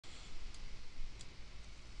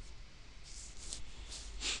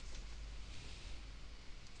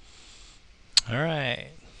Alright.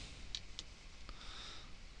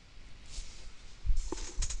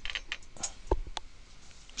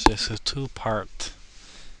 So it's a two-part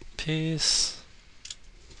piece.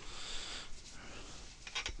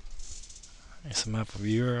 It's a map of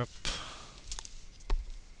Europe.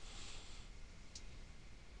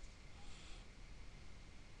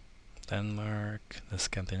 Denmark, the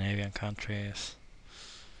Scandinavian countries.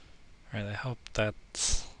 Right, I hope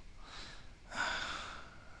that's...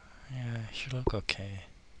 yeah, it should look okay.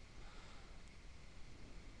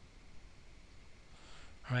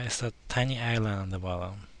 Right, it's that tiny island on the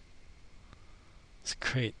bottom. It's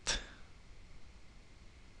Crete.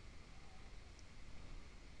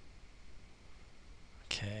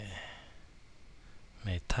 Okay.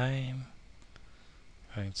 Made time.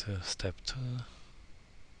 Going to step 2.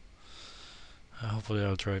 Hopefully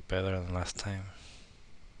I'll draw it better than last time.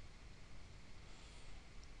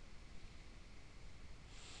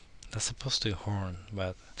 That's supposed to be a horn,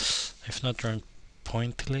 but if not drawn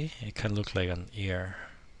pointily, it can look like an ear.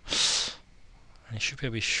 And it should be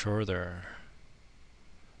a bit shorter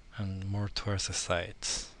and more towards the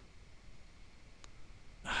sides.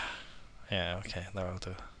 Yeah, okay, that'll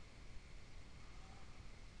do.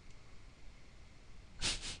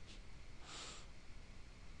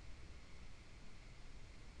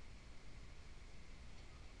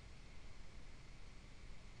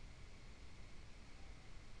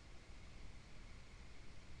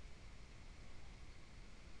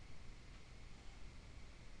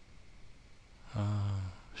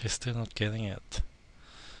 She's still not getting it.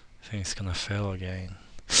 I think it's gonna fail again.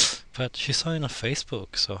 But she saw it on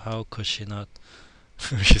Facebook, so how could she not?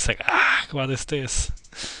 She's like, what is this?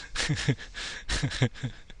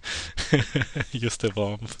 Use the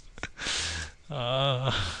bomb.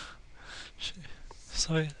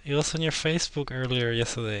 So it was on your Facebook earlier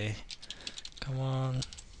yesterday. Come on.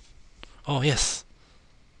 Oh, yes.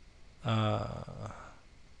 Oh,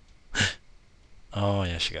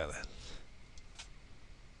 yeah, she got it.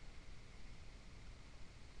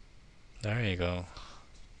 There you go.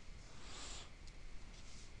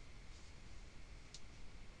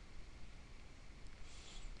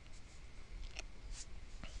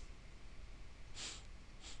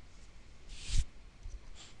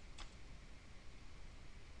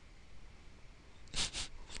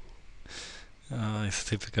 Oh, it's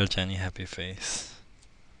typical Jani happy face.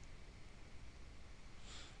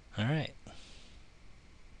 Alright.